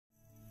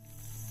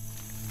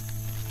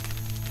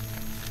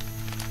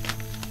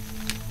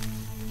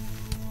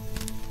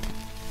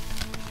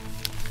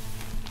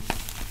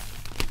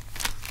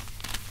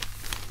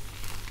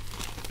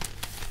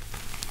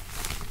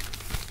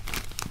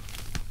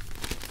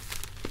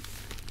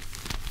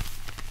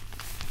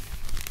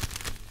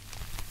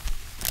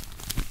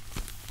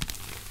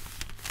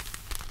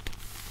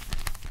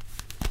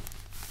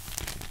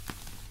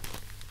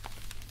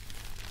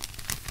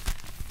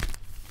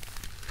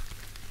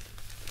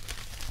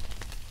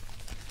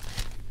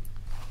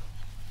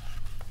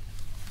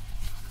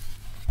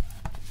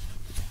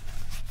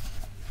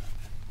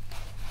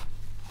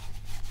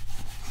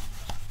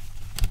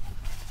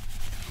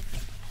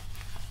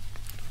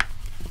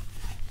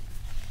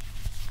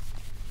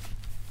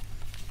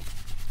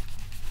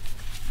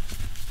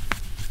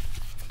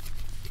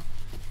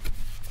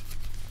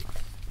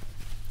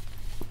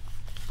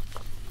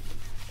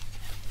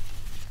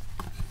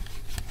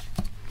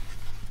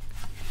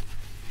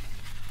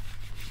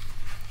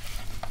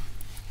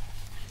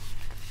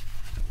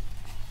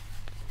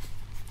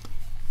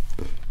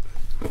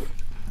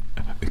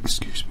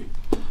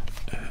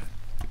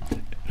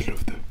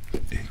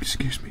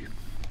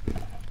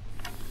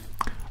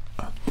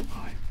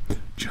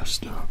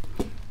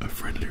a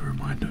friendly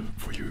reminder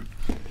for you.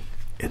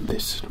 In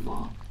this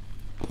cinema,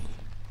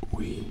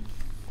 we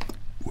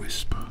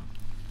whisper.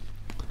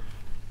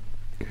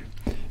 Okay.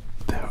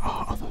 There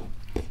are other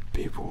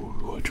people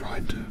who are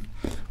trying to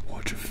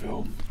watch a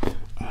film,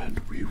 and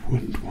we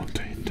wouldn't want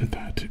to hinder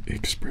that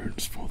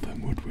experience for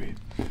them, would we?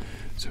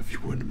 So if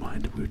you wouldn't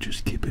mind, we'll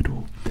just keep it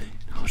all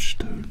in hushed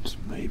tones,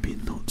 maybe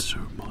not so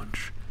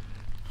much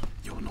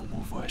your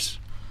normal voice.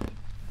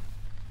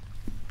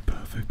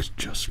 Perfect,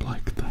 just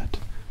like that.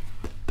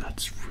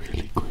 That's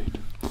really great.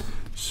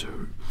 So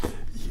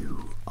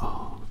you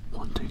are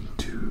wanting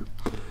to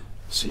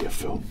see a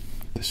film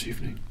this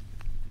evening?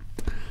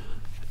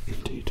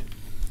 Indeed.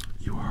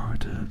 You are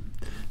at a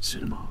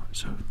cinema,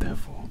 so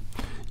therefore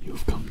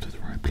you've come to the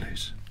right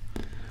place.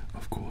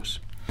 Of course.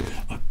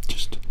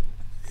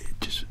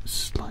 Just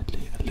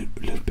slightly, a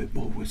little bit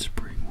more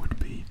whispering would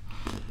be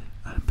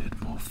a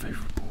bit more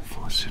favourable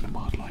for a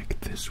cinema like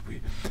this.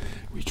 We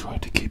try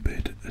to keep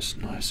it as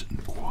nice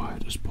and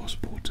quiet as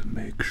possible to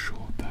make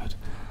sure that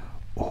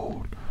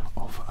all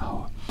of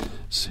our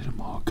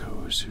cinema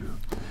goers who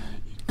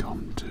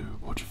come to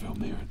watch a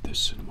film here at this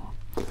cinema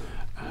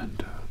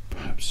and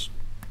perhaps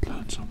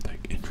learn something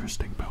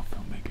interesting about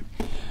filmmaking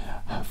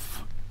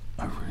have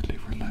a really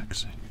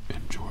relaxing,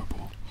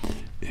 enjoyable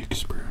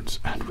experience.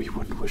 And we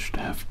wouldn't wish to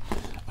have,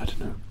 I don't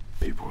know,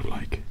 people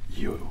like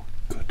you,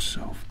 good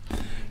self,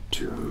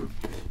 to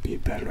be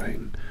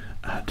bellowing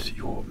at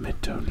your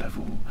mid-tone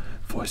level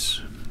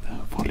voice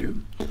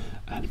volume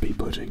and be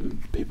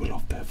putting people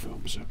off their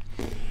films. So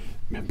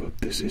remember,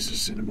 this is a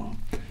cinema,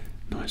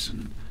 nice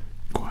and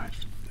quiet.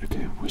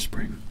 Okay,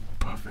 whispering,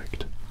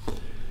 perfect.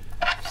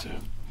 So,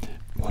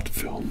 what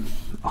film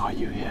are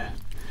you here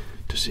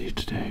to see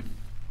today?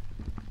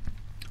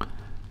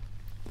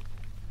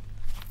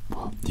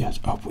 Well, yes,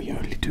 we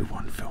only do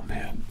one film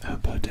here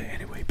per day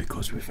anyway,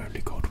 because we've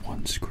only got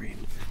one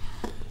screen.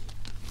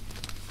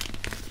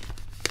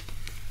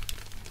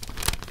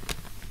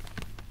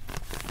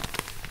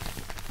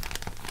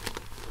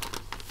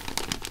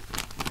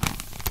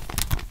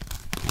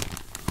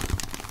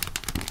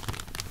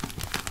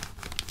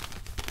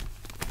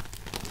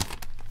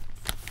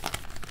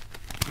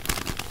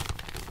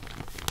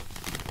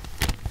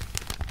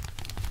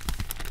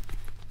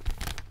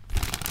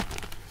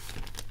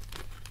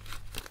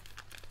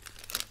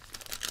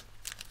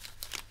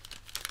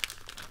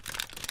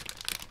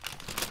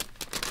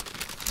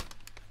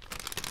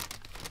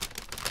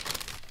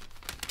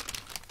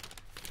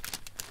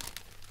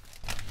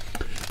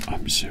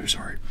 I'm so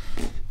sorry.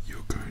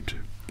 You're going to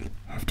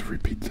have to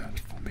repeat that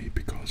for me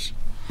because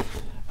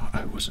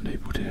I wasn't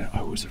able to hear.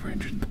 I was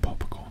arranging the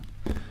popcorn.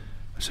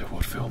 So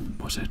what film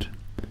was it?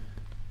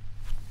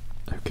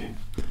 Okay,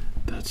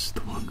 that's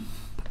the one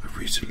that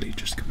recently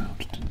just came out,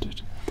 didn't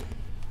it?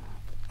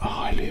 A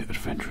highly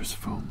adventurous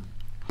film.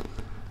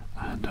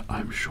 And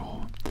I'm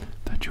sure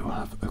that you'll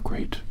have a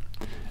great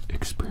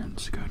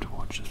experience going to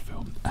watch this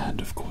film.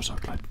 And of course,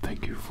 I'd like to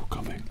thank you for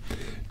coming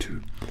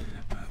to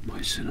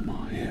my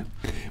cinema here.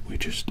 We're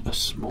just a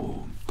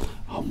small,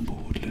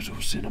 humble little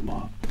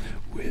cinema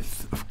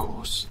with, of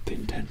course, the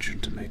intention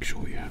to make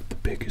sure you have the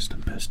biggest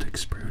and best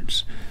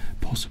experience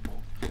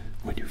possible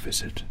when you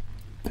visit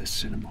this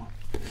cinema.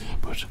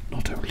 But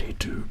not only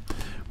do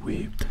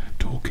we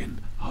talk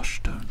in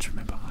hushed tones,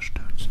 remember hushed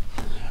tones,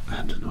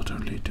 and not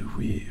only do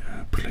we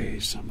play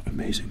some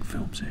amazing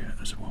films here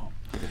as well,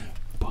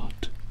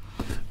 but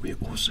we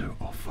also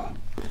offer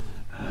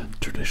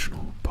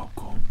traditional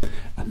popcorn.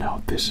 And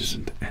now this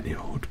isn't any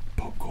old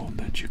popcorn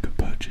that you could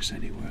purchase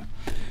anywhere.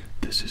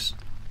 This is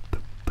the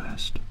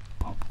best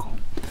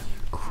popcorn.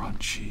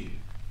 Crunchy,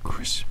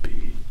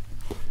 crispy,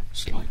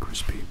 slight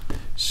crispy,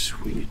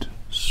 sweet,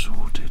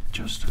 salted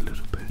just a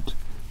little bit.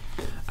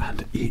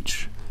 And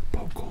each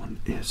popcorn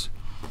is,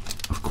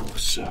 of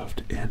course,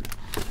 served in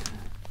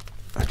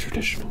a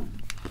traditional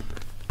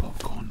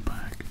popcorn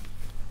bag.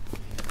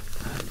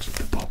 And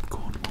the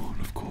popcorn will,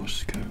 of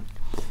course, go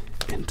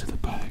into the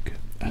bag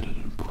at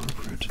an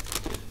appropriate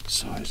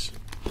size.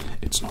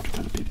 It's not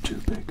going to be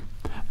too big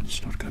and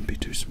it's not going to be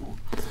too small.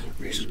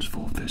 Reasons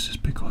for this is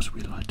because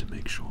we like to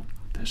make sure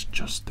there's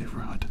just the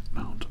right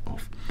amount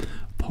of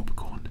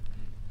popcorn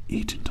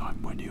eating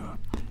time when you're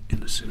in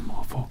the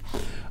cinema for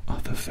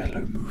other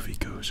fellow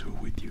moviegoers who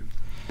are with you.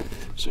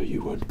 So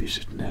you won't be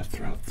sitting there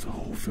throughout the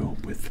whole film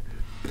with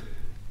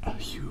a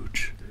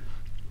huge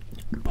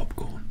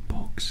popcorn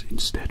box.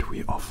 Instead,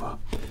 we offer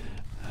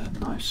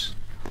nice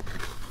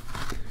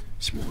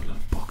smaller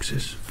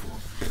boxes for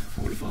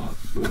all of our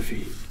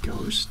movie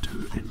goers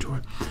to enjoy,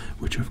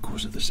 which of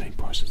course are the same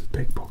price as the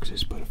big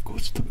boxes, but of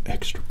course the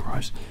extra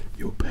price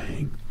you're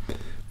paying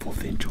for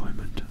the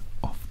enjoyment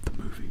of the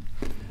movie.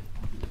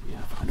 And we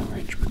have an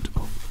arrangement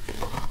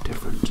of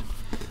different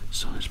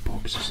size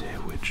boxes here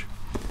which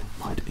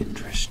might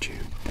interest you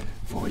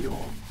for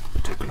your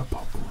particular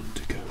popcorn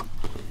to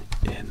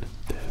go in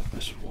there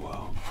as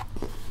well.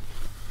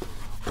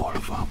 All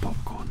of our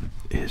popcorn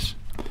is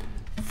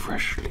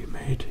freshly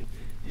made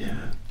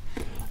here,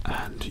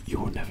 and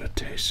you'll never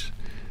taste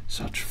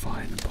such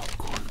fine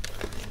popcorn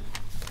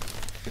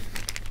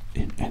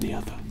in any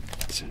other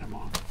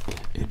cinema.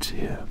 It's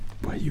here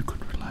where you can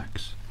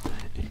relax,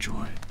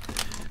 enjoy,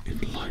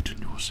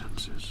 enlighten your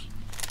senses,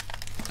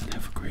 and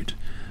have a great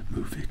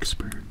movie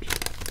experience.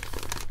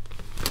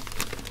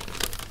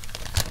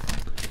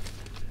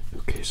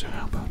 Okay, so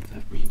how about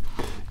that we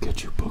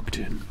get you booked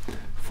in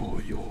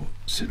for your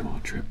cinema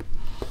trip?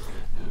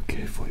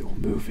 Okay, for your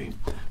movie.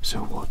 So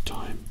what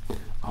time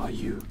are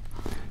you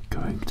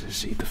going to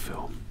see the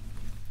film?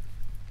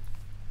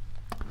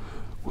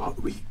 Well,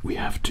 we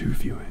have two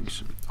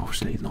viewings.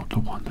 Obviously not the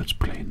one that's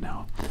playing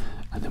now,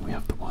 and then we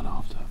have the one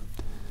after.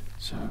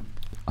 So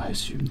I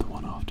assume the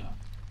one after.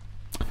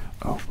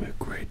 Oh, we're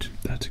great.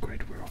 That's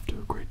great. We're off to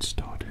a great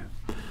start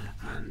here.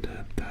 And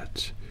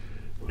that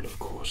will, of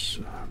course,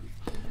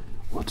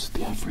 what's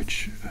the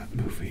average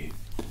movie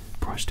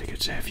price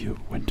ticket? Say if you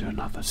went to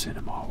another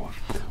cinema,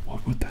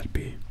 what would that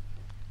be?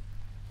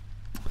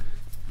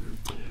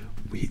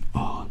 We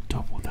are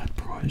double that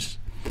price,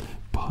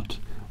 but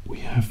we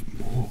have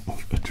more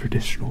of a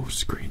traditional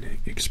screening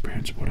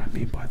experience. What I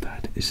mean by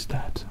that is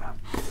that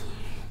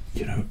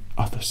you know,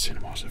 other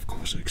cinemas, of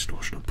course, are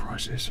extortionate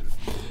prices,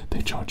 and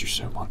they charge you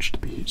so much to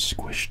be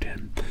squished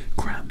in,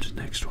 crammed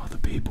next to other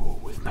people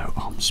with no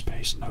arm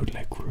space, no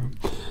leg room,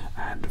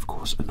 and of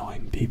course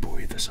annoying people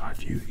either side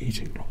of you,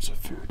 eating lots of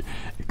food,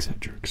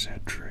 etc,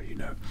 etc. You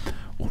know,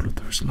 all of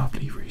those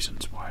lovely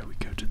reasons why we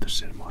go to the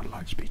cinema and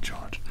like to be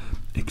charged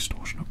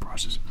extortionate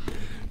prices.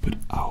 But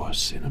our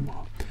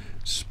cinema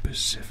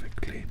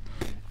specifically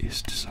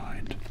is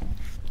designed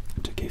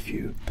to give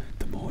you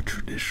the more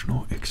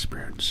traditional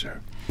experience. So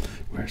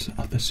whereas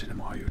the other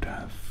cinema you'd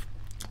have,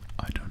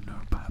 I don't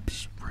know,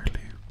 perhaps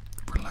really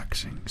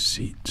relaxing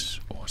seats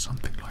or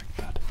something like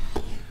that,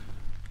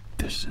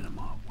 this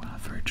cinema will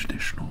have very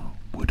traditional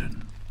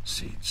wooden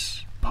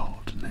seats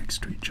piled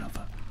next to each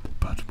other,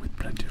 but with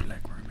plenty of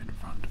leg room in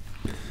front.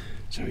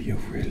 So you're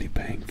really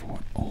paying for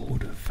an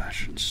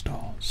older-fashioned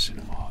style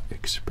cinema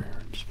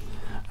experience.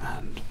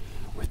 And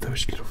with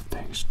those little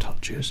things,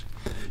 touches,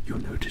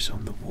 you'll notice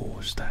on the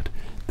walls that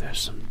there's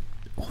some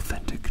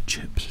authentic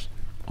chips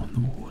on the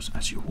walls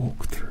as you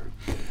walk through,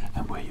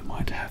 and where you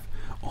might have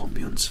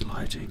ambience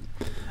lighting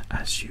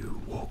as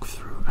you walk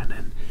through and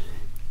then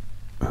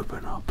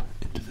open up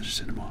into the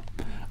cinema.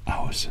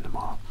 Our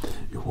cinema,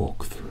 you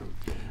walk through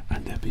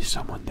and there'll be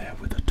someone there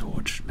with a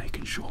torch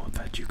making sure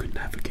that you can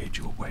navigate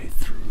your way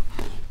through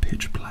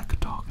pitch black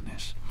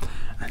darkness.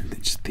 And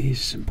it's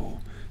these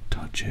simple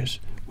touches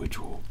which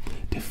will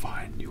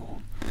define your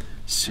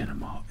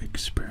cinema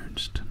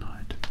experience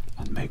tonight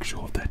and make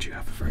sure that you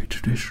have a very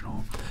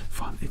traditional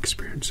fun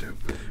experience. So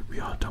we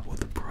are double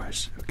the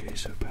price. Okay,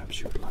 so perhaps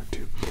you would like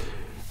to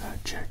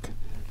check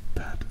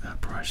that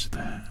price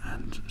there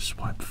and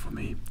swipe for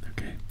me.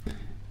 Okay,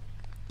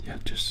 yeah,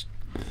 just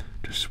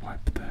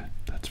swipe there,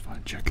 that's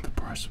fine. Check the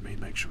price for me,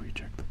 make sure you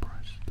check the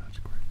price. That's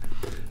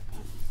great.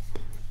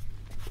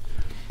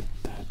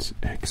 That's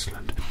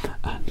excellent.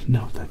 And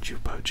now that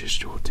you've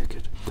purchased your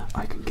ticket,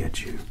 I can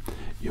get you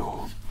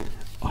your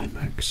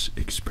IMAX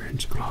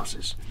experience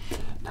glasses.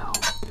 Now,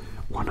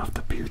 one of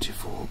the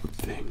beautiful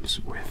things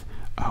with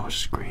our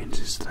screens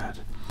is that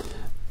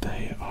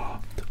they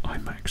are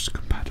IMAX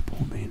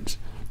compatible, means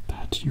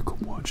that you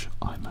can watch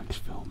IMAX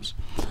films.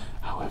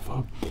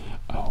 However,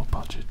 our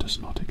budget does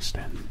not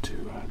extend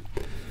to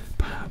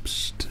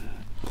perhaps to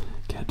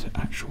get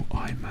actual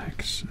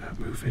IMAX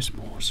movies,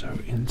 more so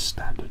in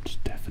standard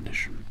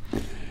definition,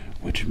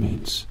 which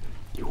means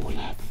you will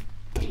have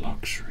the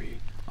luxury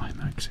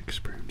IMAX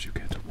experience. You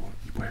get to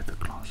wear the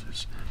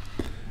glasses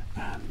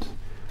and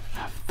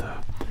have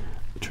the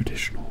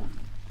traditional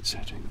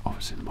setting of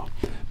a cinema,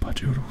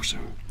 but you'll also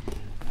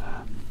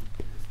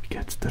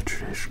get the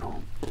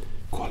traditional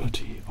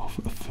quality of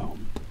a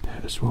film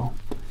there as well,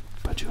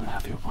 but you'll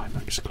have your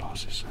IMAX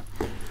glasses.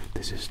 So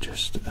this is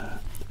just a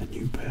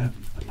new pair.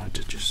 I'd like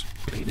to just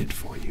clean it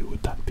for you.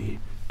 Would that be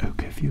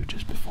okay for you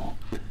just before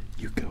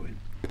you go in?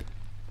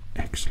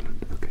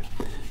 Excellent. Okay.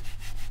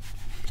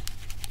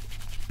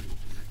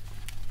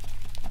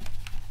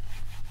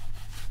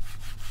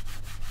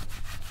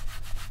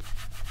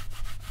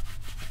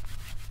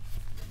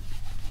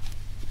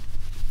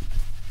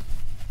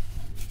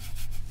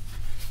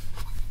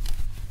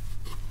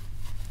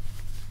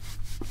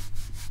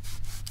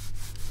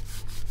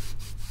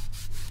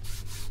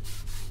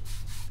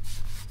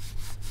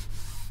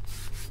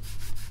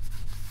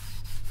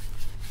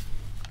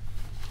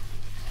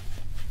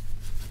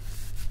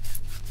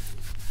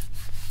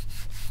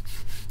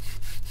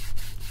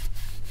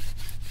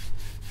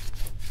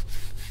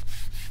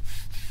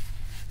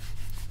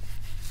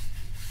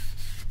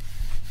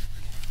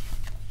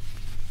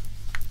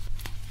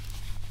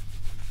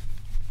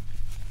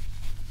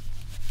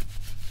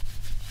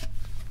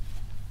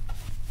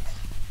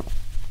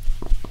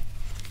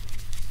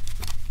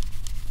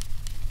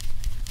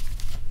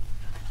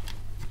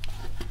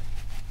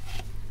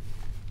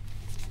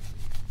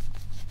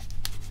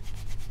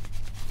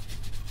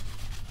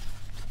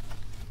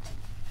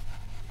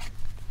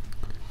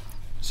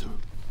 So,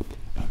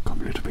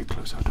 come a little bit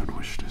closer. I don't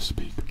wish to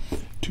speak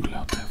too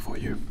loud there for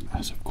you,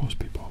 as of course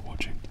people are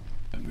watching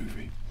a movie.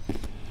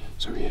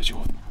 So here's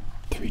your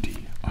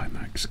 3D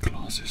IMAX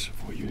glasses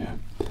for you here.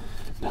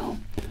 Now,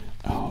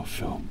 our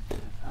film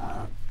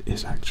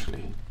is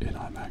actually in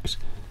IMAX,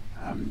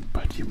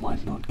 but you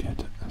might not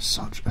get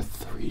such a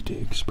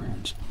 3D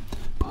experience.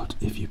 But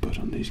if you put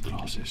on these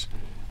glasses,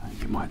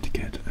 you might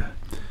get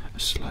a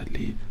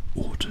slightly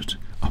altered,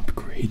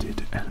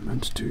 upgraded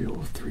element to your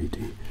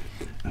 3D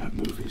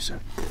movie. So,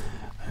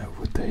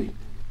 would they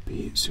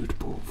be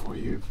suitable for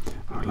you?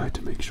 I'd like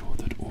to make sure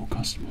that all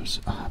customers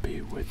are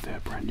happy with their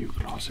brand new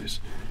glasses,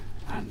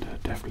 and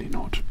definitely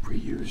not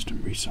reused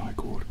and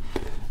recycled.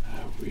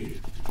 We,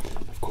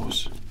 of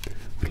course,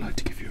 would like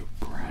to give you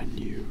brand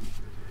new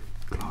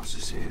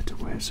glasses here to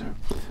wear. So,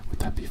 would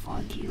that be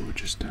fine to you? Or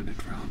just turn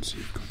it around so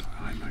you've got the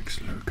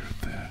IMAX logo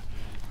there.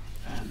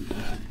 And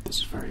this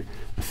is very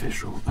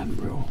official and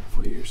real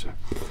for you. So,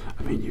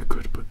 I mean, you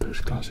could put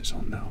those glasses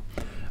on now,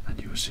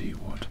 and you'll see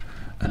what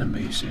an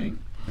amazing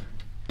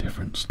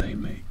difference they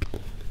make.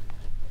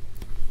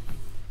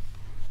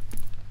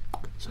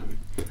 So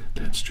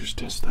let's just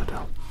test that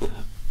out.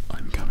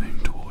 I'm coming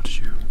towards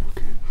you.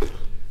 Okay,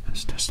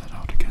 let's test that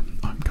out again.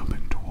 I'm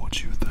coming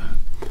towards you there.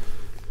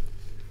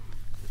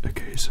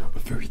 Okay, so a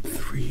very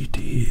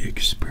 3D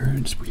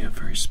experience. We have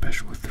very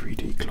special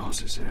 3D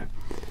glasses here.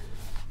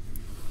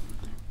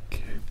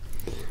 Okay,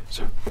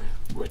 so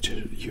would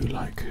you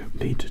like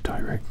me to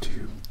direct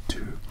you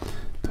to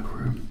the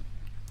room?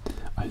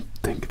 I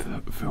think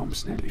the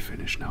film's nearly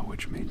finished now,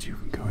 which means you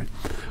can go in.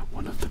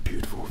 One of the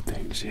beautiful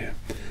things here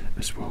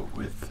as well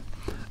with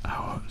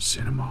our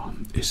cinema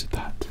is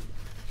that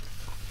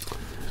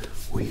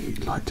we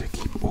like to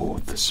keep all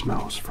the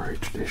smells very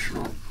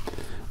traditional,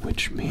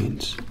 which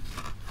means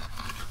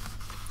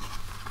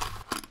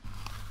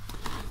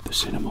the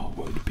cinema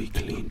won't be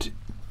cleaned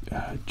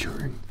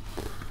during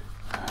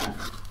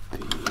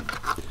the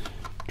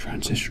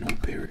transitional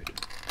period.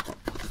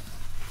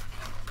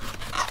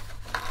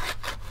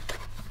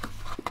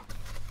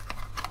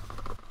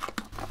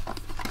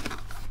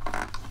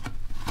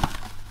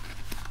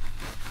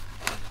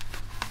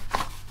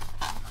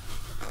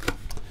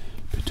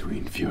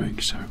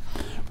 Viewing, so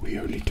we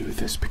only do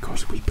this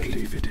because we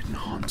believe it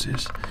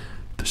enhances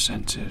the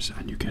senses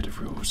and you get a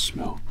real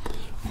smell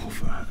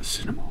of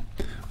cinema,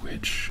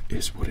 which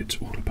is what it's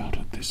all about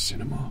at this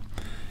cinema.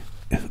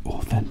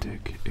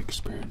 Authentic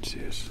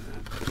experiences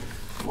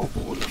for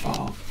all of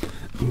our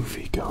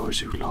moviegoers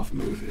who love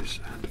movies,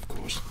 and of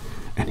course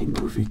any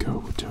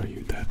moviegoer will tell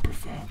you they'd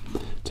prefer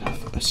to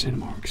have a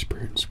cinema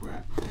experience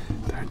where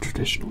they're in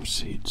traditional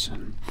seats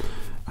and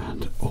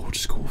old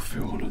school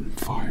feel and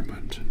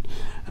environment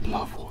and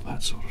love all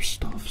that sort of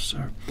stuff.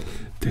 So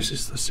this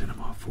is the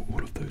cinema for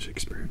all of those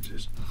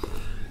experiences.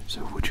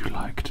 So would you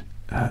like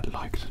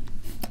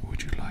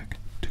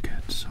to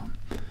get some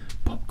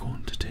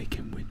popcorn to take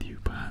in with you,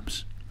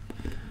 perhaps?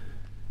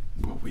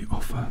 Well, we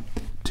offer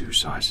two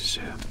sizes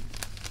here.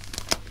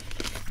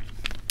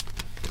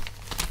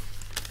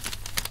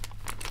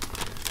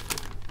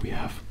 We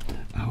have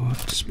our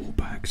small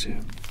bags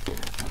here,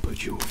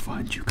 but you'll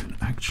find you can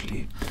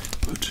actually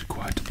put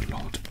quite a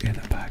lot in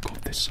a bag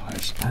of this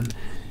size and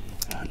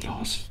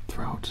last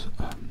throughout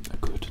a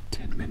good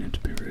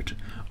 10-minute period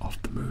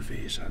of the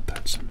movie, so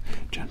that's some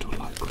gentle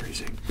light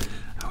grazing.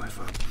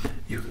 However,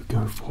 you could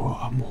go for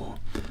a more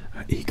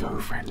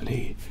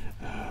eco-friendly,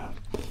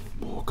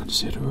 more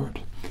considerate,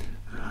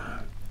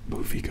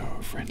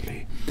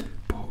 moviegoer-friendly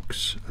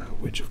box,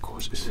 which of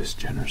course is this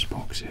generous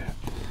box here,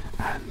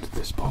 and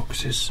this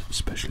box is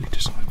specially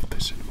designed for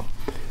this cinema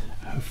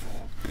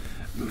for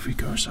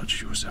moviegoers such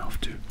as yourself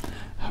to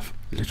have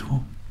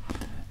little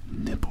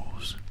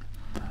nibbles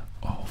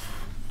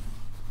of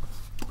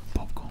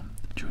popcorn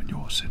during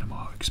your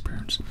cinema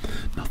experience.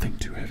 Nothing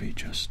too heavy,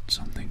 just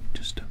something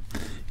just to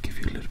give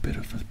you a little bit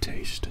of a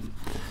taste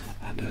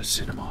and a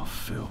cinema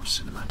feel,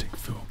 cinematic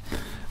feel.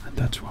 And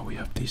that's why we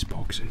have these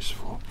boxes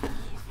for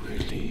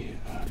really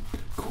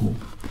cool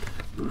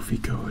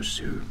moviegoers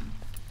who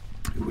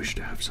wish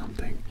to have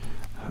something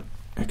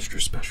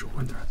extra special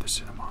when they're at the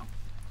cinema.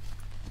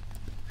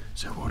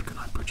 So what can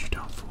I put you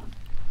down for?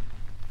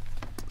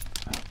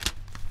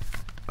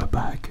 A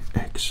bag,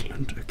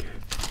 excellent, okay.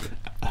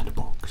 And a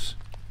box.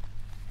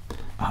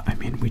 I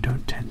mean, we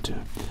don't tend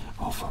to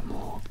offer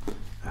more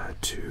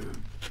to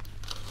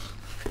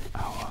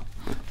our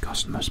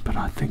customers, but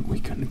I think we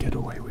can get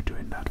away with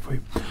doing that for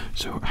you.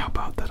 So how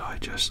about that I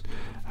just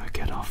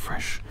get our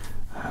fresh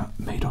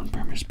made on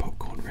premise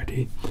popcorn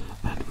ready,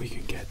 and we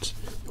can get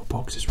your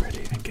boxes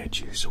ready and get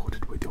you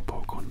sorted with your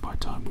popcorn by the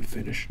time we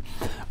finish.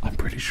 I'm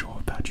pretty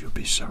sure that you'll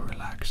be so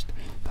relaxed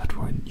that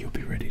when you'll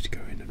be ready to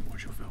go in and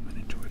watch your film and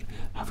enjoy it,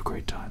 have a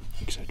great time,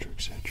 etc,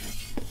 etc.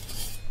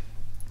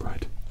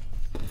 Right,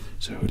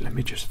 so let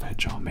me just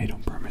fetch our made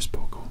on premise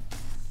popcorn.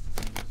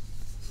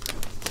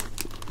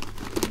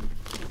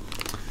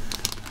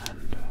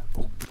 And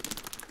oh.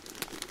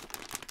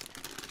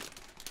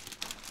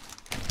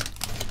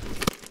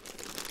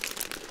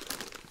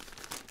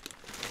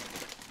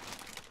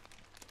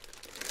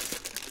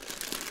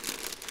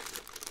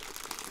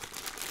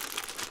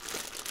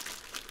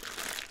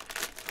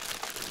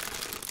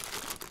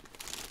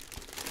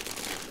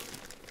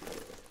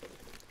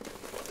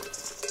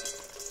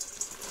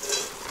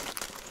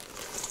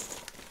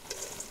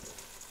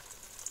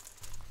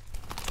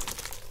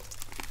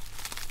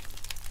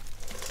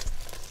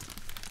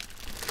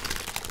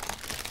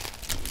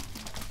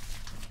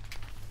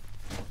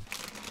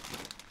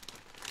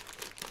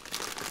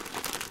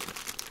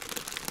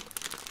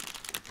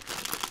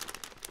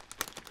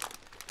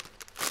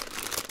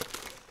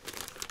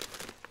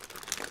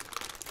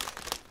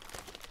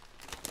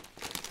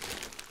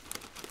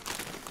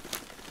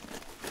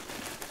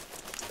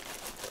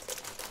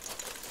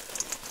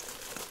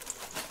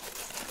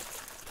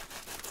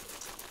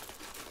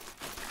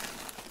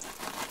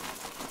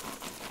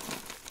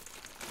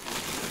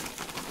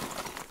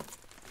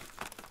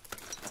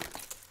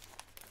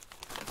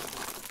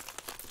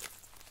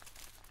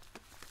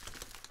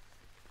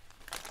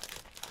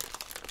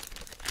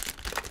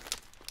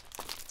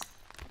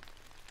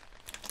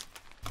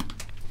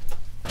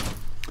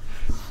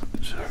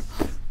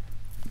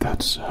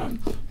 that's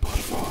part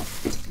of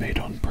our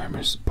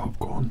made-on-premise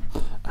popcorn,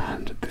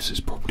 and this is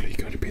probably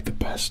going to be the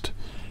best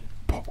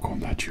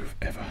popcorn that you've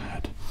ever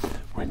had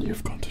when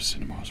you've gone to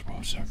cinema as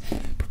well. So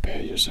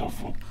prepare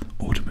yourself for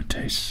ultimate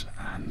tastes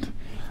and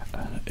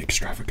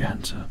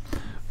extravaganza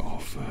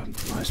of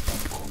nice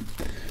popcorn.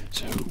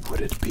 So would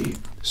it be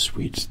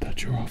sweets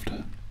that you're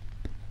after?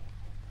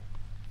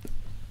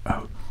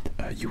 Oh,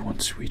 you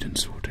want sweet and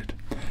salted?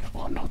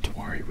 Well, not to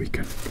worry, we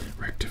can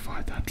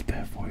rectify that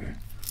there for you.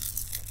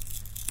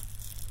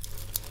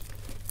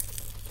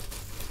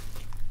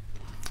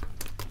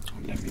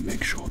 Let me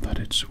make sure that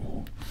it's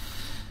all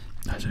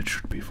as it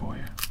should be for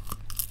you.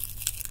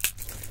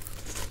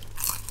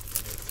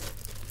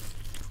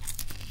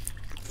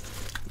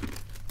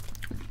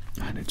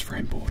 And it's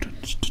very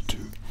important to do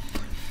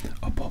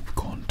a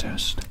popcorn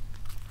test.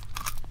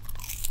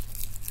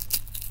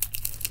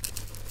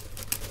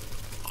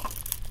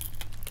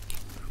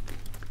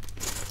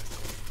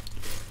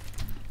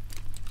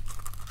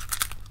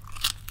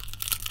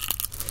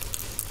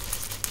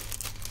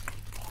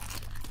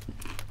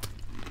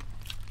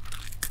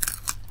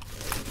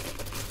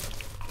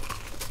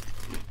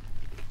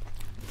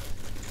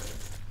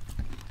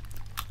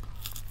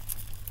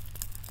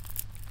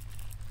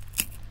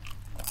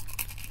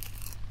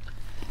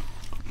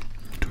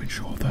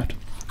 Ensure that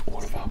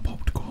all of our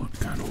popcorn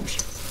kernels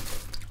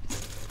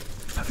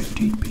have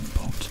indeed been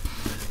popped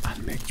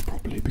and mixed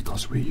properly,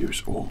 because we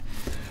use all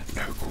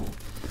local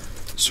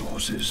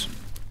sauces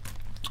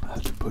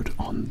to put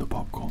on the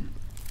popcorn.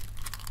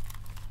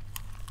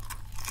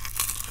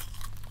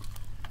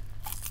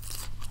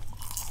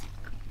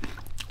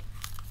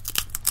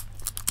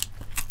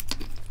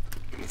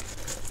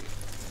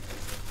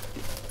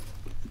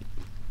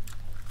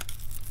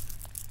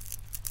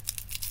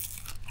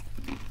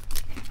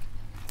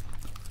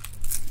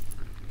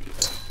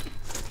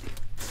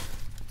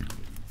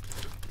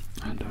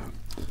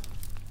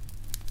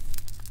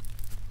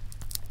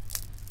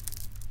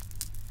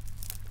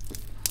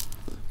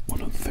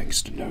 One of the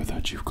things to know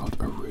that you've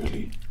got a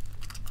really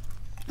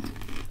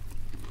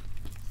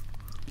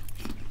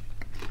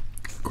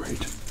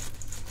great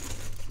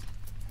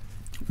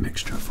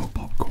mixture for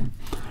popcorn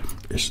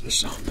is the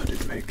sound that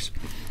it makes,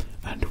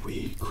 and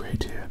we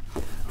create here,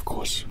 of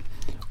course,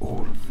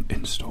 all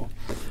in store.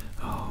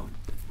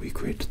 We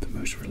create the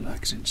most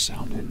relaxing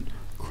sounding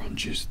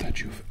crunches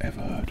that you've ever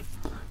heard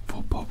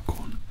for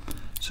popcorn.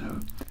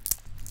 So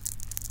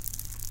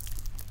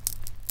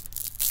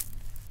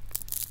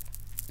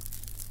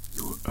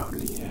you'll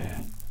only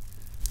hear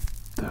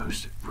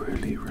those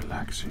really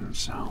relaxing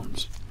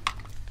sounds.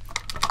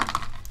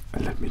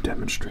 And let me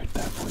demonstrate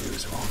that for you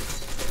as well.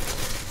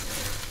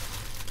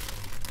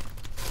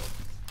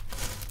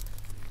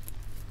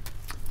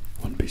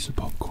 One piece of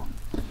popcorn,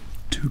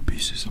 2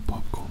 pieces of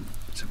popcorn.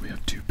 So we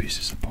have 2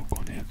 pieces of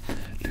popcorn here.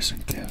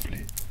 Listen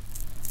carefully.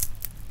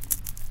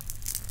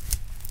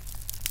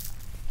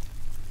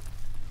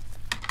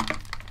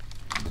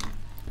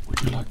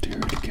 Would you like to hear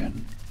it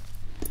again?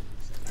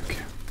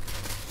 Okay.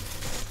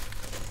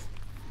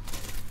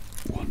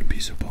 1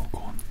 piece of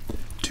popcorn,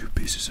 2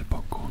 pieces of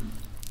popcorn.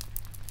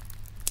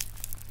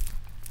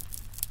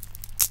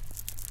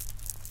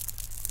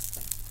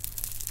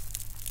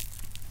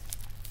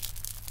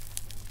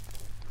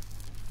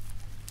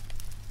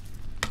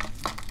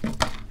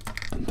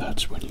 And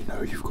that's when you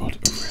know you've got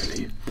a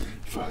really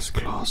first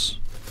class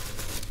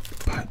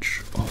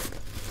batch of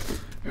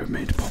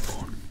homemade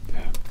popcorn.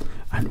 Yeah.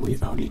 And we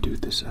only do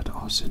this at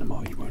our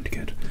cinema. You won't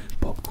get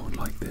popcorn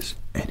like this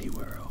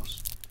anywhere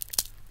else.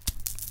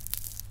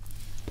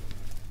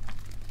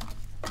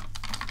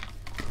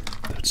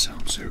 That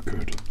sounds so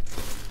good.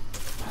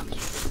 And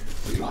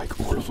we like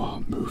all of our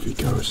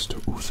moviegoers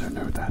to also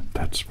know that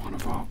that's one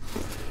of our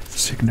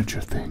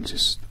signature things,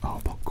 is our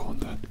popcorn,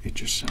 that it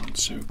just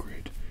sounds so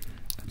great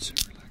and so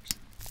relaxing.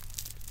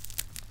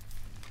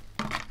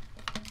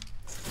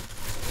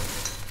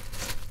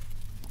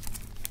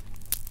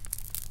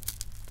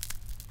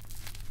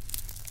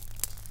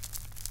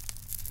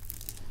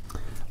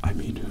 I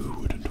mean,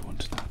 who wouldn't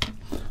want that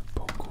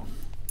popcorn?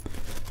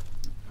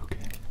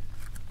 Okay.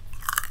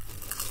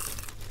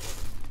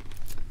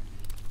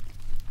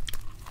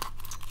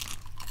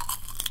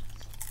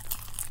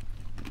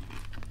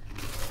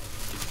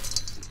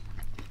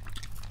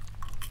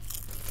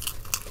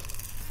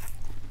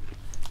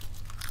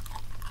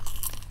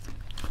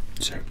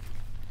 So,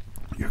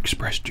 you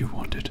expressed you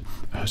wanted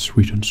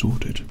sweet and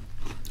salted.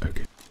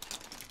 Okay.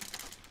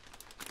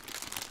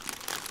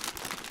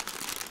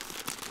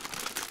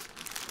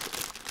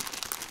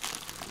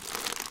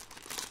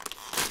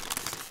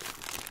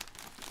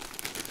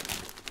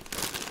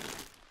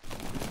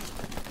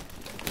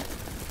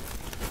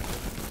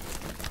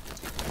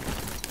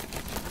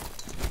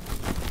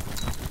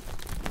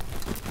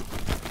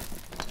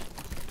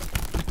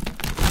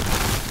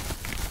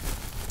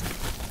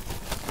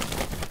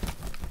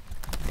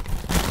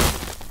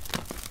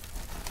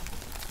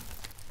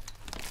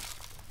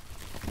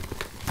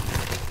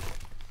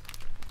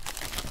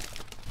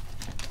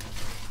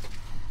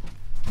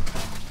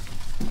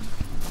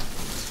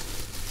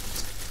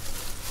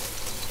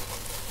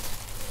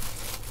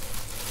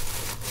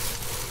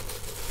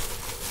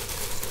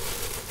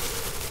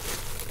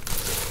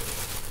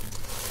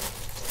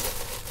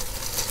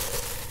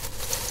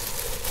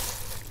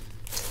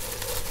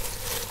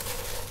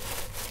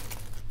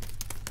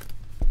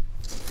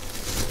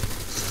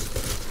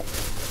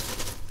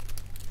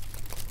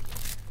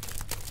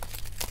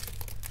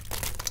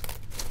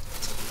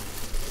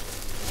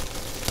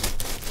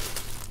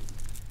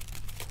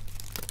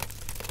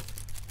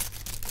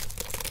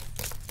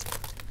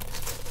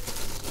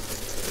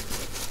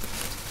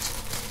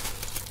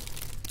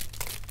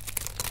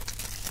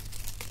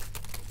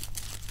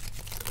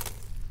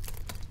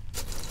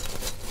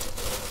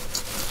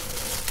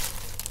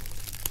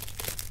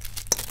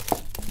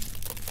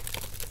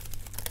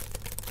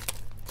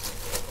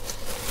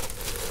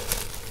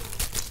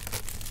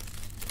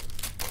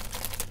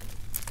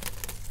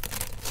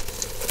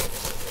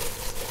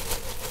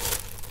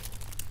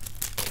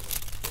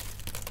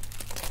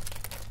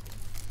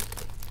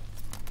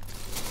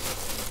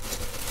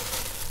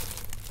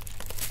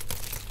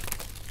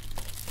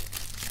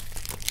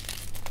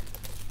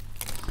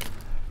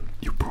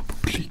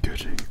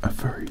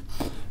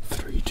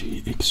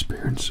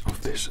 experience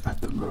of this at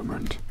the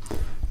moment.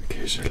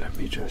 Okay, so let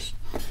me just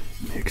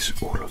mix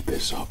all of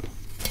this up.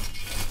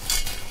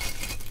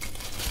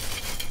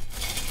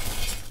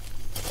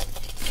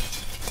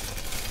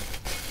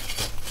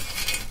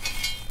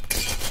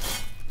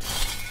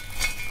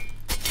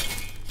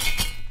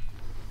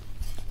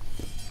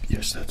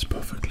 Yes, that's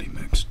perfectly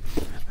mixed.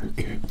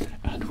 Okay,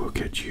 and we'll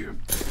get you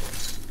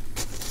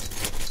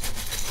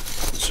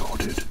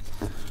sorted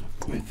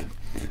with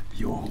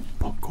your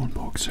popcorn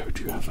box. So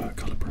do you have a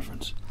colour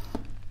preference?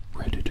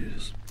 Red it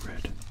is,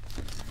 red.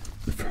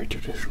 The very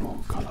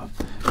traditional colour.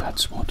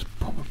 That's what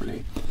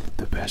probably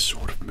the best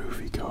sort of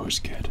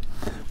moviegoers get.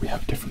 We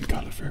have different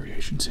colour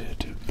variations here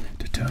to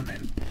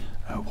determine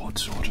what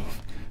sort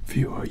of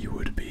viewer you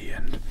would be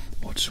and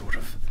what sort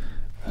of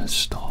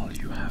style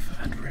you have,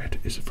 and red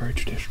is very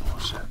traditional,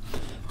 so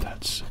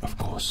that's of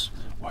course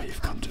why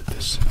you've come to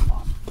this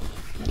cinema.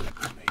 Okay,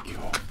 let me make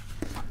your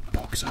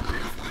box up here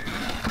for you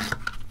now.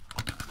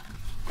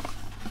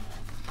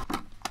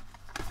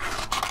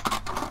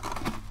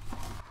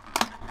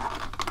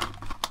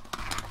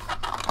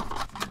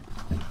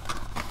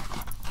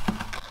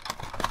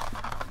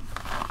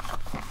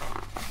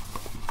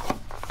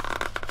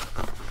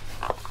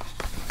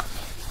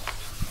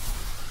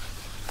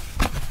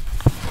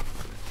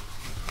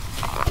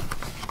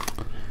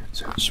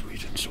 So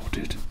sweet and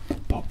salted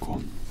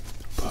popcorn,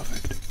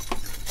 perfect.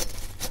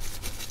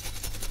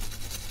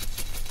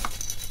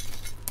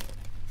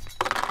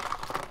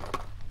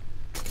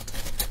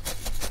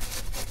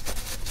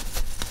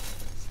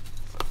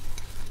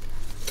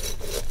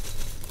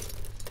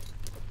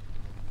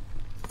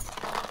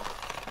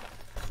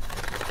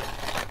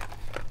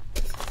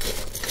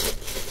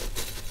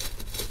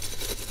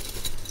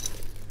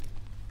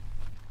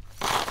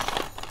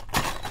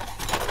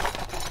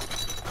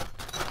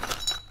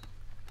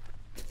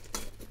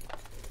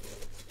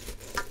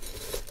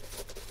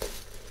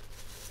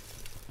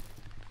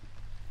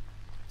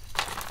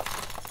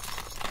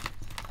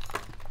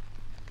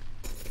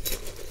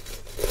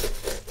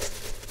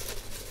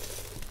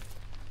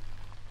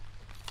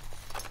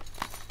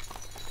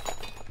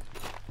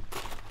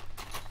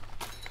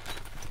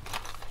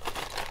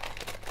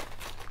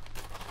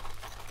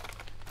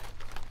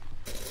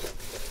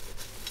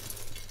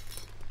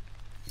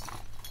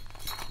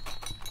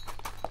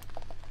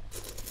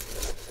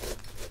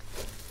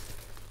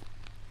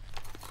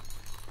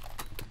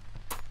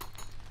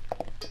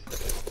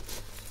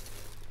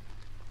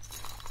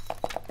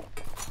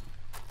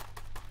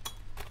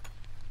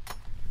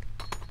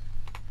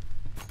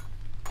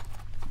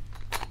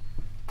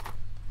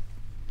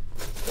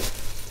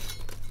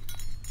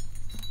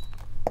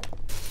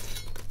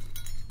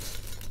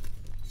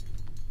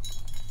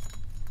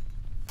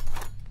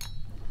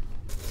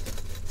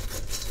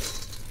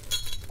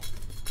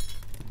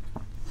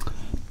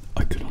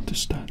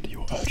 Understand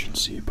your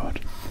urgency, but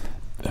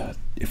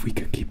if we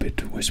could keep it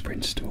to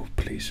whispering still,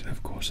 please.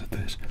 Of course,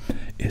 this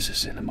is a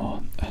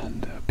cinema,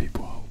 and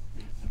people are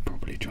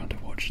probably trying to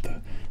watch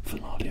the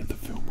finale of the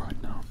film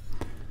right now.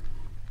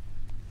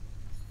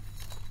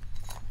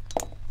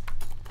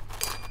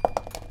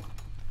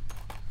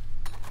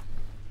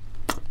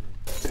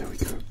 There we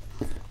go.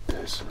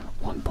 There's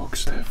one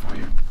box there for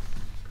you.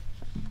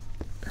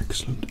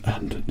 Excellent.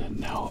 And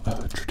now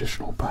a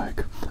traditional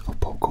bag of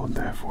popcorn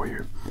there for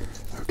you.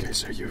 Okay,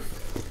 so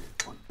you've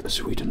want the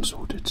sweet and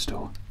salted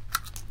still.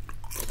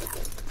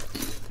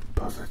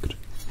 Perfect.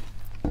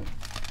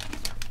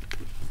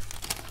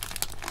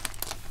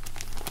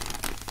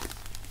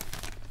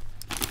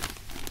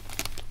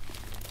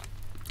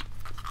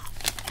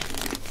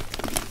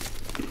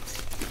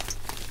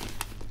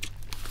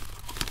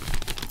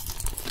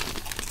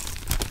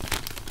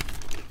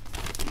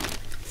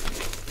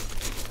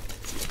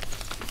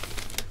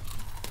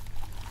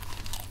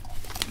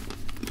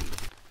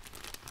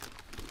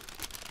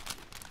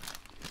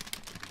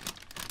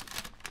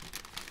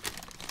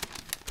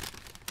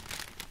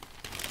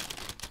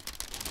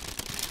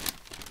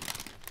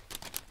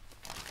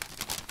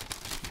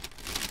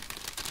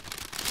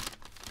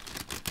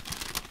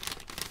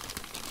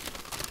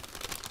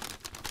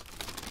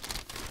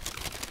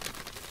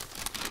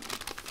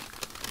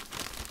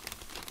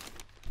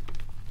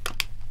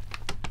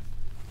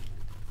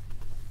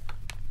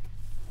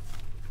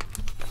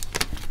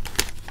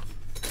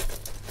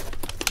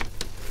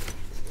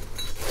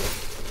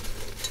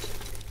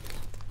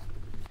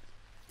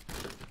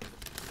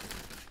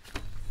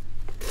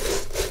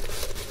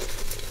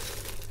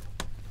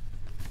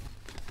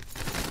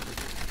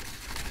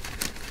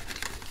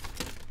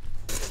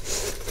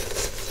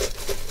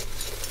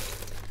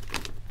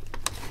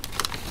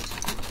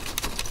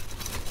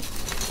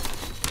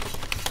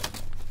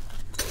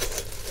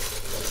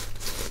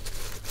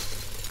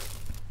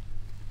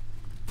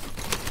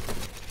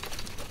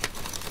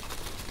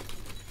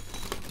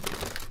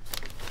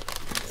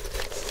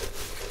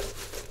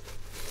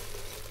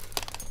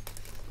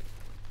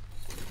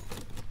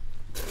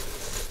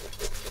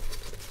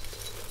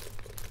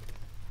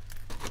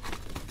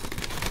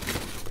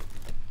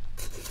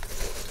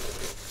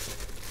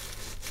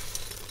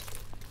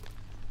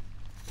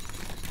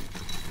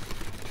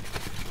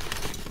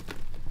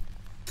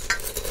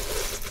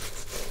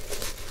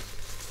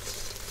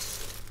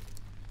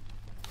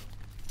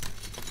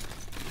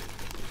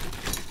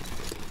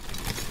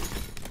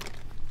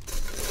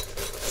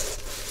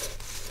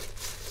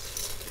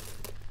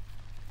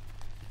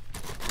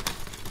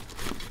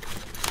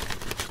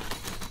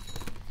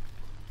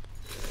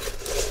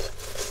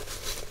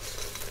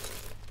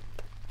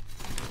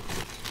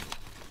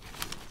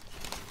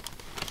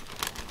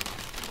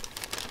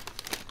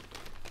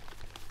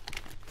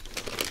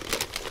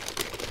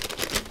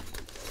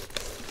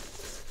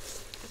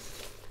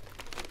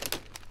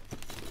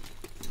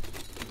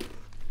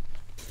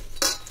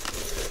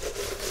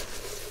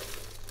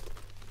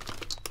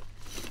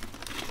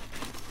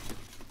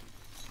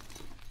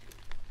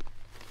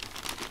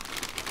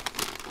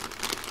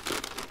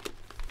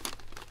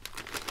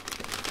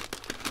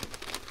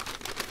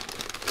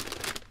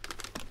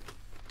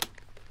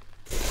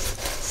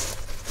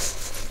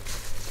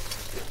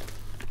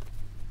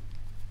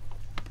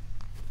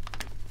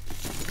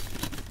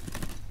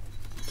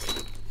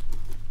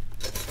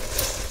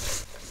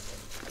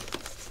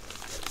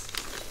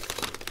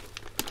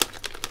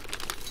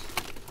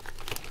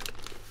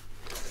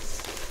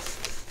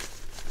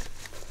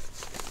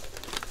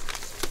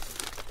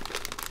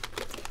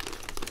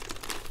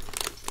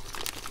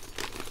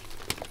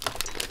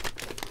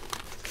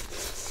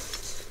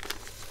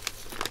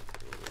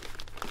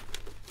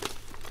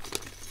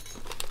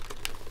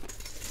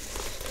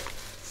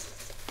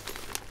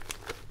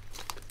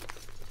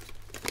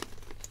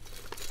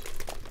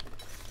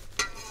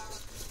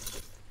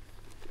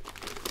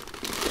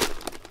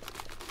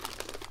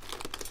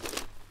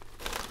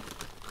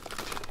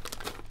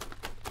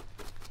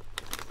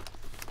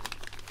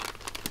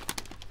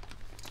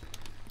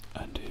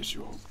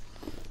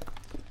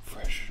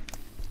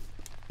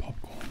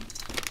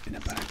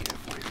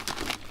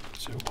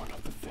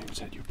 things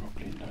that you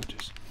probably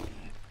notice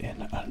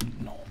in a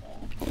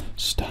normal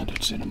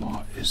standard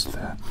cinema is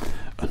the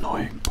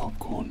annoying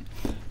popcorn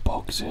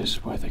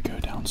boxes where they go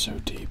down so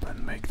deep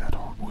and make that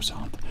horrible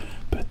sound.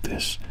 But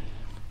this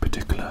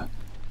particular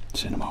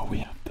cinema, we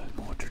have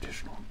the more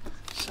traditional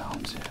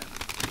sounds here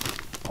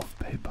of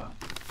paper.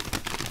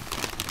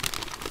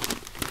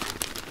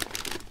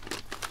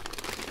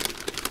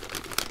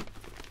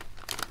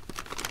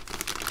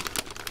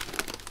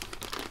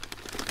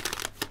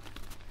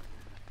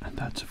 And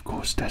that's of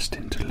course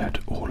destined to let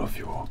all of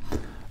your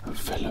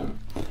fellow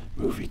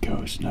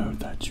moviegoers know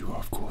that you are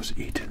of course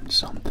eating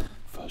some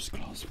first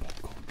class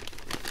popcorn.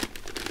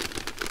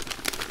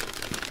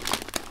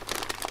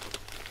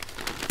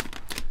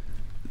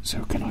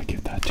 So can I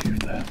give that to you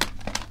there?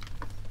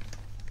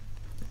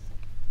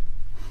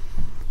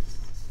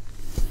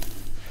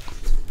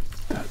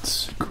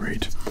 That's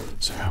great.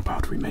 So how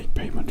about we make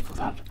payment for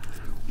that?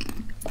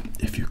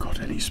 If you've got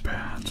any spare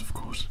hands, of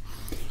course.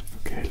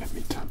 Okay, let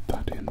me tap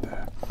that in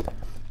there.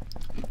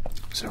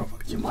 So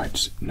you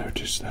might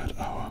notice that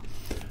our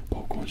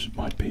popcorns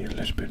might be a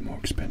little bit more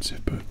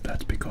expensive, but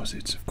that's because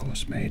it's of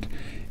course made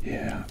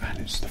here and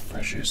it's the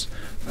freshest,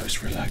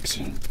 most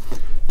relaxing,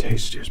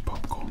 tastiest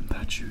popcorn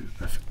that you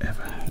have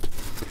ever had.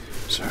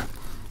 So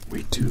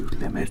we do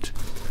limit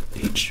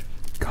each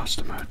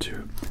customer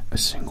to a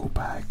single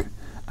bag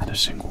and a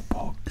single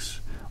box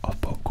of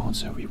popcorn,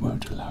 so we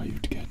won't allow you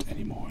to get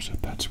any more. So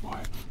that's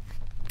why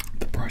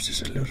the price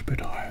is a little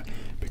bit higher,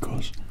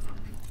 because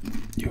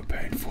you're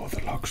paying for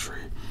the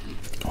luxury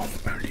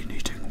of only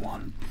needing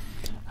one,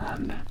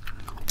 and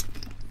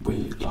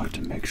we like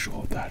to make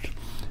sure that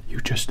you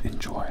just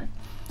enjoy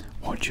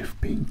what you've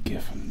been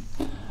given,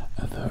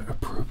 the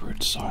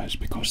appropriate size,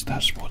 because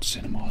that's what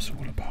cinema is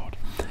all about.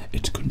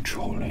 It's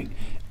controlling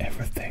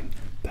everything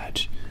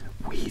that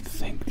we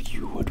think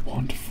you would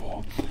want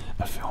for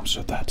a film.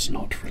 So that's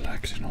not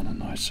relaxing on a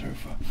nice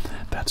sofa,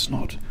 that's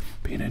not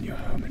being in your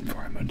home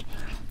environment,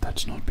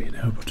 that's not being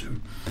able to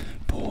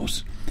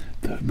pause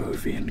the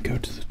movie and go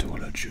to the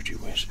toilet should you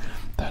wish,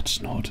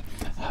 that's not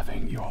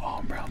having your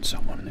arm around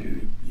someone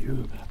who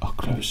you are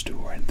close to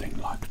or anything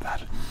like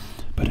that,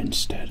 but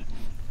instead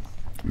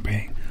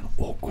being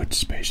awkward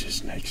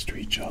spaces next to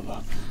each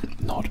other,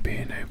 not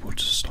being able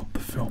to stop the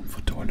film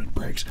for toilet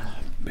breaks,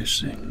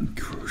 missing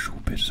crucial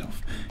bits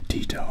of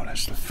detail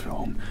as the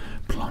film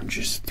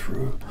plunges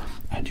through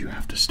and you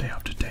have to stay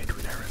up to date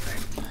with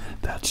everything.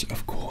 That's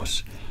of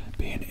course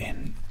being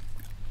in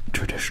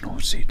traditional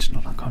seats,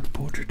 not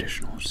uncomfortable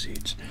traditional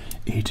seats,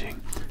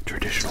 eating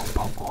traditional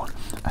popcorn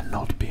and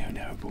not being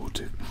able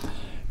to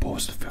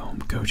pause the film,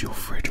 go to your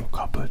fridge or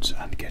cupboards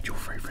and get your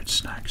favourite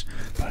snacks,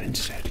 but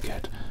instead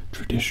get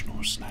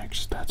traditional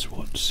snacks. That's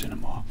what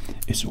cinema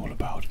is all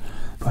about.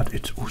 But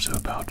it's also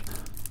about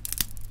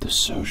the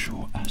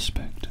social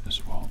aspect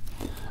as well.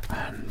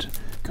 And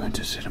going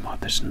to cinema,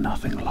 there's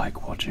nothing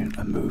like watching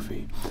a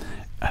movie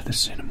at the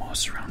cinema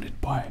surrounded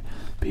by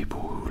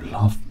people who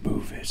love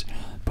movies.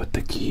 But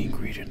the key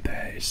ingredient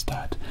there is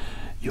that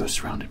you're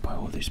surrounded by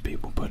all these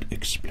people, but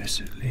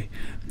explicitly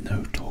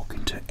no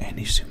talking to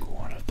any single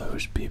one of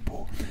those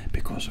people,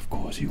 because of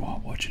course you are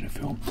watching a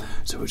film.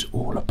 So it's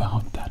all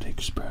about that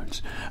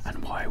experience.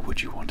 And why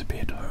would you want to be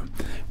at home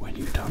when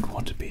you don't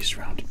want to be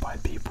surrounded by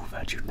people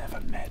that you've never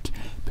met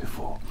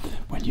before,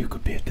 when you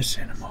could be at the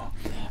cinema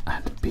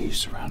and be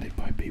surrounded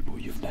by people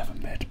you've never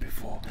met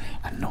before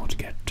and not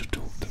get to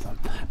talk to them,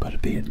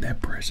 but be in their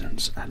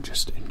presence and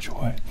just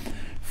enjoy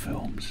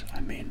films? I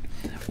mean,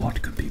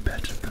 what could be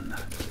better than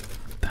that?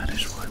 That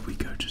is why we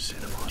go to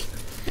cinemas,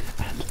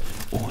 and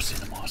all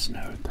cinemas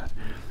know that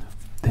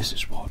this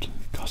is what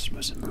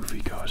customers and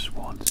moviegoers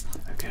want.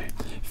 Okay,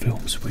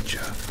 films which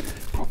are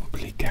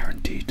probably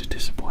guaranteed to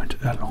disappoint,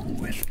 along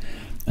with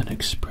an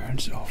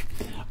experience of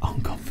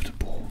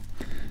uncomfortable,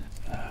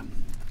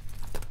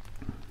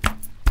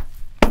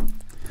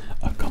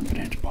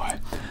 accompanied by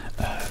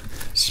a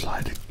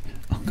slight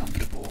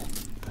uncomfortable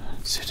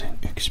sitting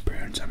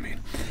experience. I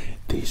mean,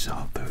 these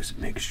are those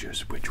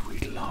mixtures which we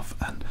love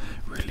and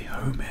really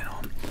home in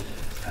on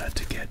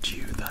to get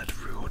you that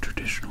real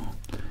traditional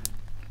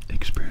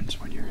experience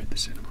when you're at the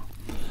cinema.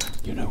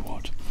 You know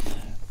what?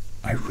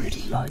 I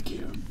really like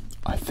you.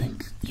 I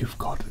think you've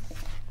got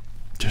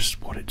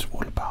just what it's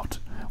all about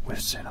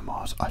with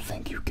cinemas. I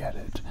think you get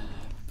it.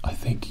 I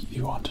think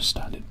you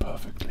understand it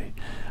perfectly,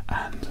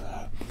 and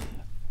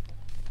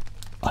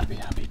I'd be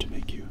happy to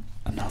make you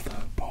another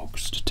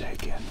box to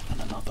take in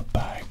and another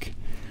bag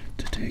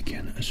to take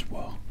in as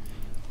well.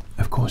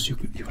 Of course you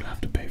will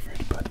have to pay for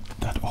it, but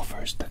that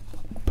offer is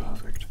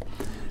perfect.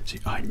 See,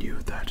 I knew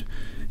that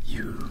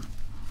you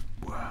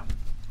were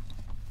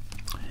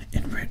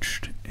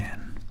enriched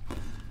in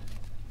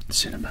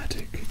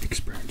cinematic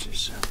experiences,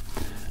 so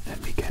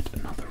let me get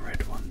another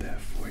red one there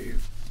for you.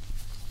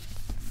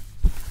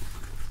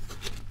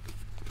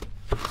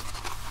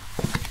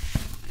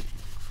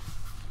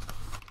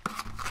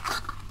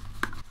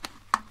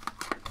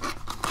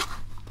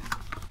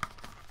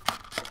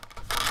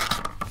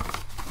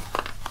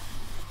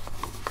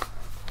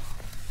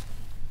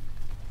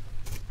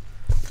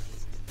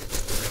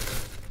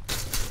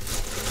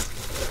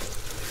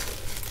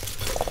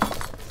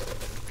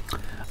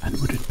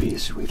 be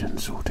sweet and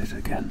salted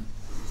again.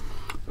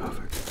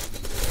 Perfect.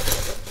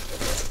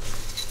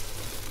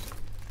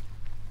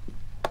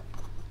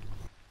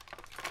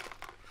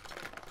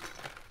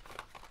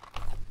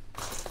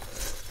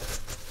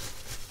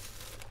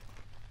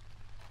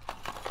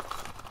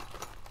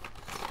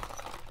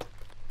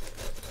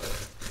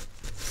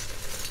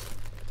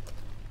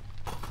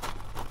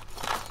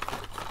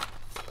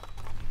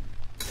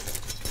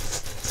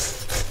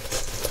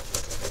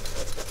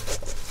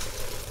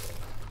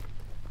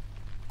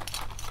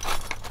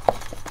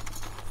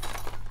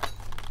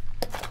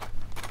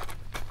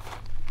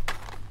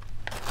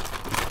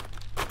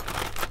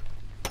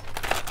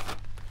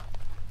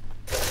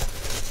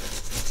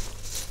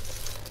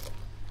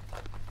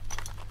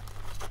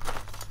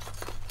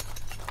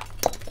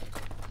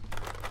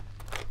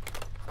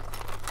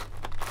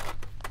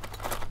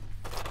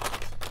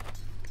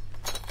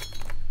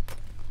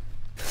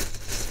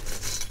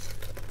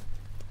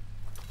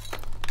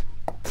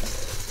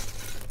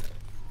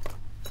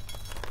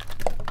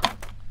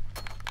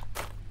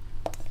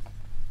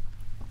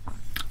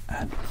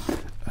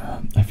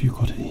 Have you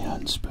got any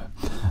hands spare?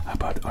 How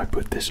about I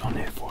put this on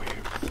here for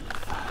you,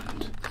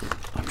 and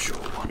I'm sure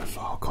one of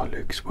our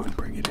colleagues won't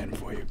bring it in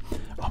for you.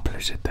 I'll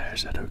place it there,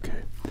 is that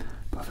okay?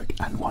 Perfect.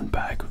 And one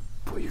bag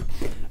for you.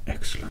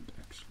 Excellent,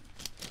 excellent.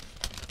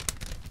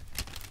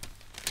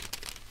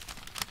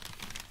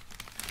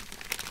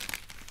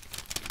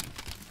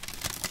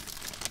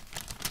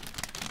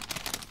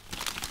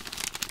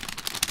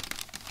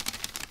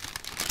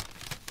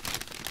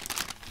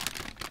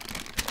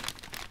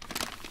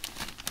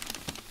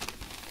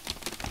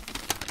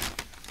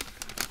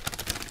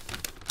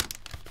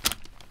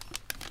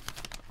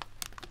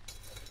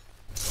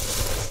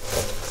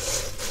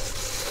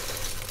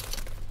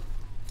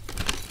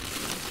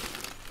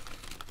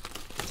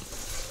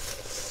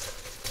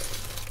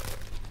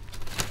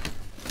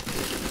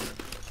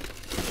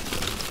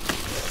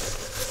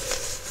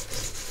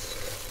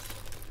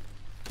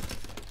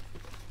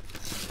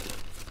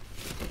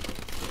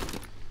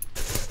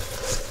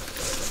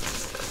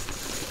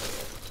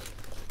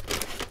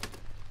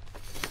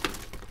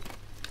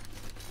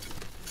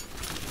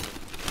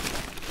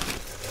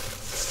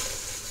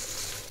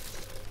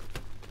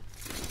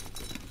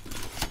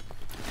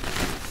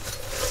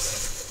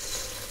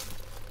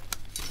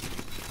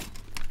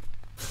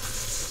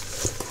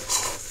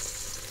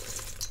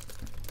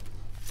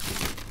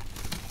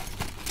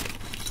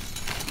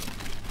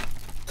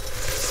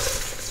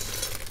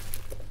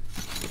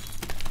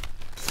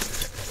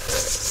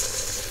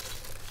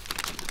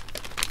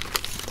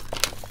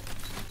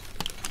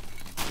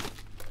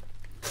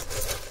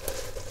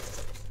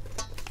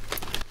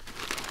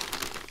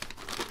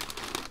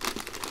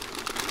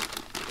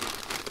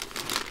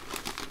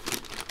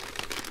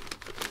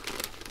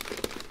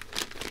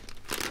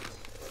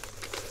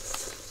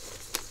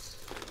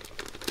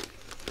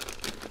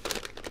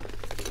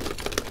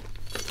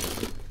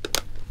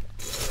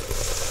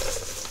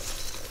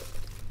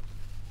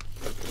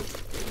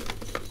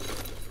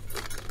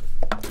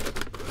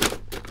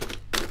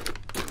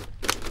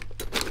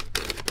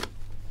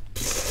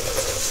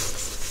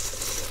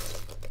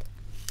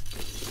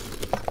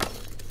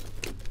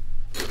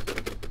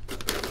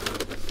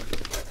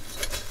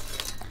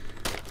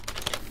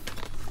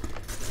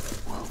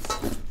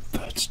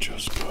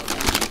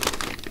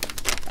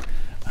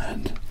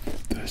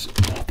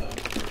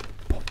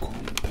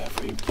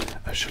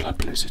 Shall I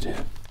place it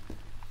here?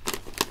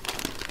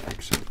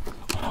 Excellent.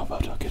 Well, how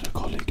about I get a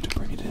colleague to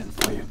bring it in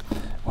for you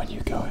when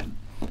you go in?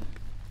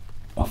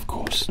 Of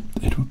course,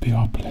 it would be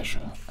our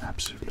pleasure.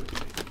 Absolutely.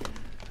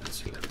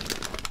 That's lovely.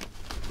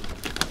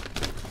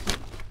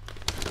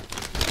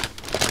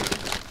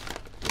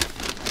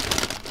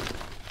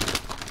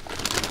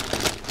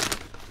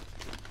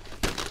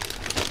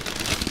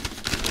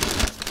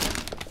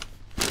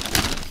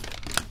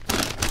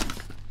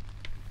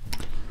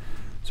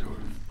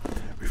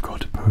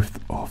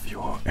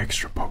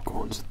 Extra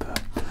popcorns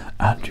there,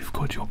 and you've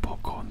got your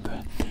popcorn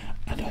there,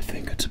 and I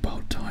think it's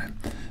about time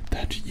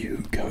that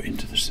you go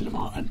into the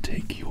cinema and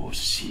take your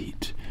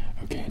seat,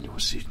 okay, and your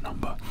seat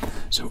number.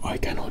 So I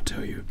cannot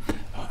tell you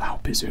how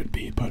busy it would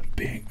be, but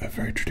being a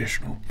very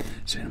traditional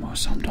cinema,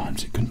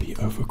 sometimes it can be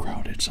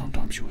overcrowded.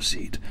 Sometimes your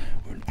seat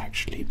won't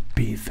actually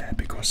be there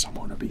because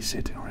someone will be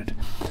sitting on it.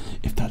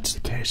 If that's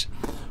the case,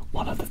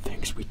 one of the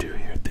things we do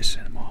here at this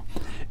cinema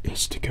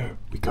is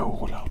we go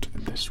all out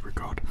in this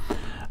regard,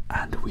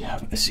 and we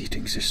have a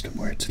seating system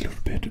where it's a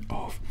little bit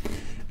of,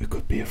 it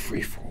could be a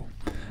free-for-all,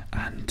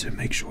 and to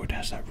make sure it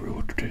has that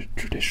real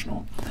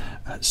traditional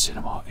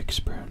cinema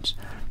experience,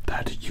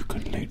 that you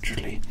can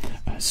literally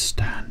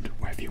stand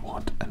wherever you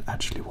want and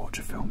actually watch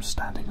a film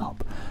standing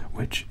up,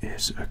 which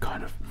is a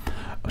kind of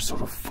a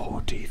sort of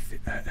 4D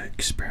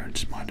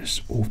experience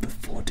minus all the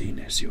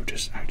 4D-ness. You'll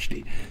just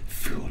actually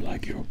feel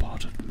like you're a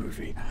part of the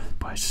movie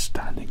by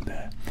standing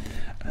there.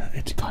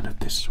 It's kind of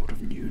this sort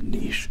of new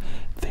niche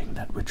thing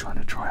that we're trying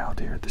to try out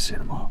here at the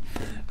cinema,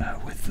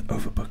 with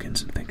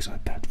overbookings and things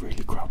like that.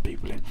 Really crowd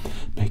people in,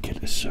 make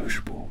it as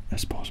sociable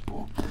as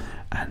possible,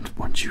 and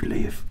when once you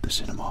leave the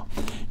cinema,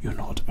 you'll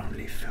not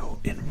only feel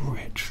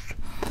enriched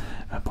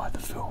by the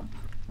film,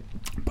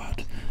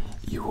 but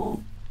you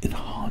will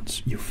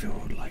you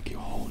feel like your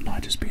whole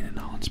night has been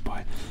enhanced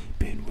by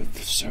being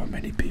with so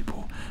many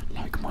people,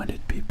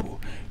 like-minded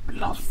people who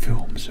love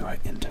films, who are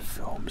into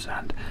films,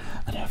 and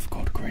have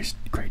got great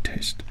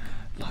taste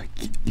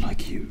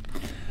like you.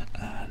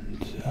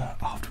 And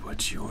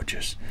afterwards you'll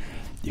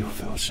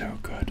feel so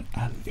good,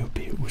 and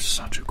it was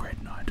such a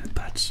great night, and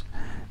that's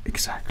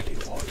exactly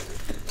what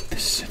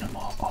this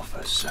cinema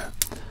offers. So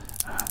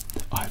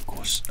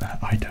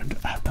I don't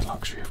have the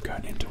luxury of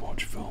going in to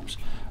watch films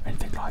or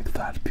anything like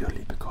that,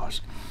 purely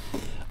because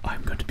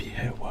I'm going to be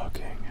here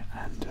working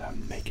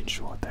and making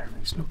sure that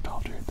everything's looked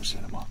after at the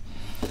cinema.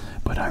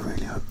 But I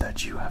really hope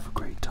that you have a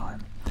great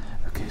time.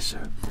 Okay, so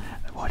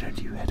why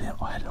don't you head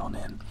on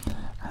in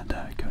and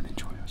go and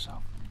enjoy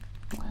yourself.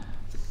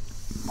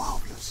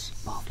 Marvellous,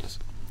 marvellous.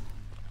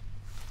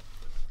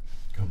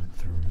 Coming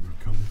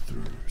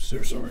through.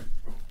 So sorry.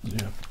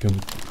 Yeah, coming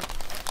through.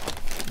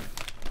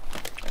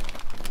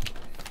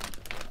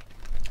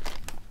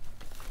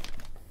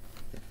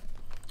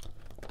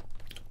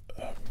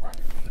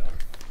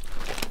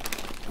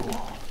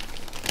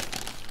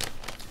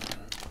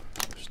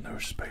 There's no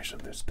space in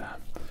this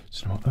damn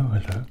cinema. Oh,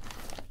 hello.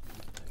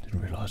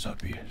 Didn't realise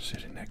I'd be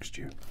sitting next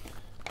to you.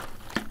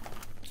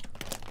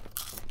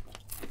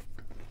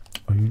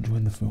 Are you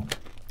enjoying the film?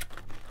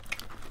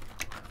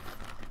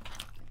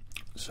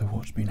 So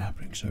what's been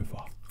happening so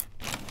far?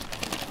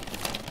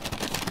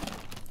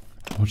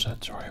 What's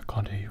that? Sorry, I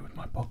can't hear you with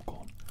my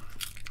popcorn.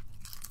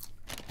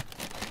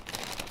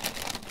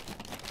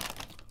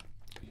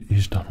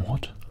 He's done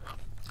what?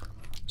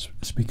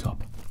 Speak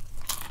up.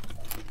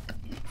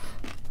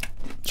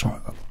 Sorry,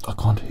 I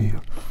can't hear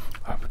you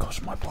because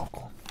of my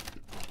popcorn.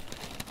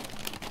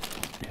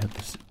 Yeah,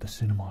 the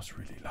cinema's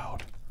really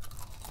loud.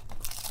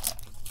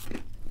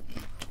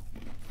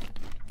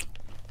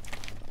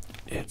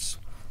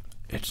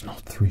 It's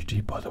not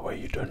 3D, by the way.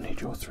 You don't need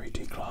your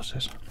 3D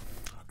glasses.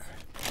 Okay.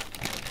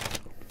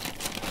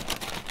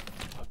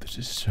 Oh, this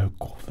is so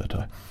cool that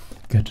I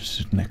get to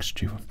sit next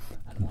to you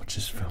and watch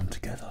this film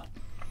together.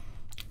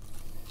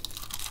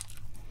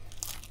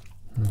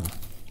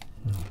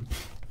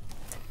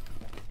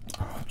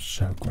 Oh, it's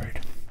so great.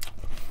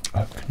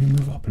 Can you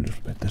move up a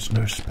little bit? There's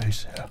no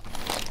space here.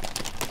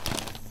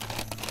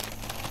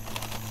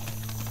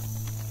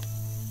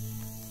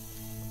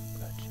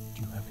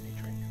 Do you have any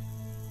drink?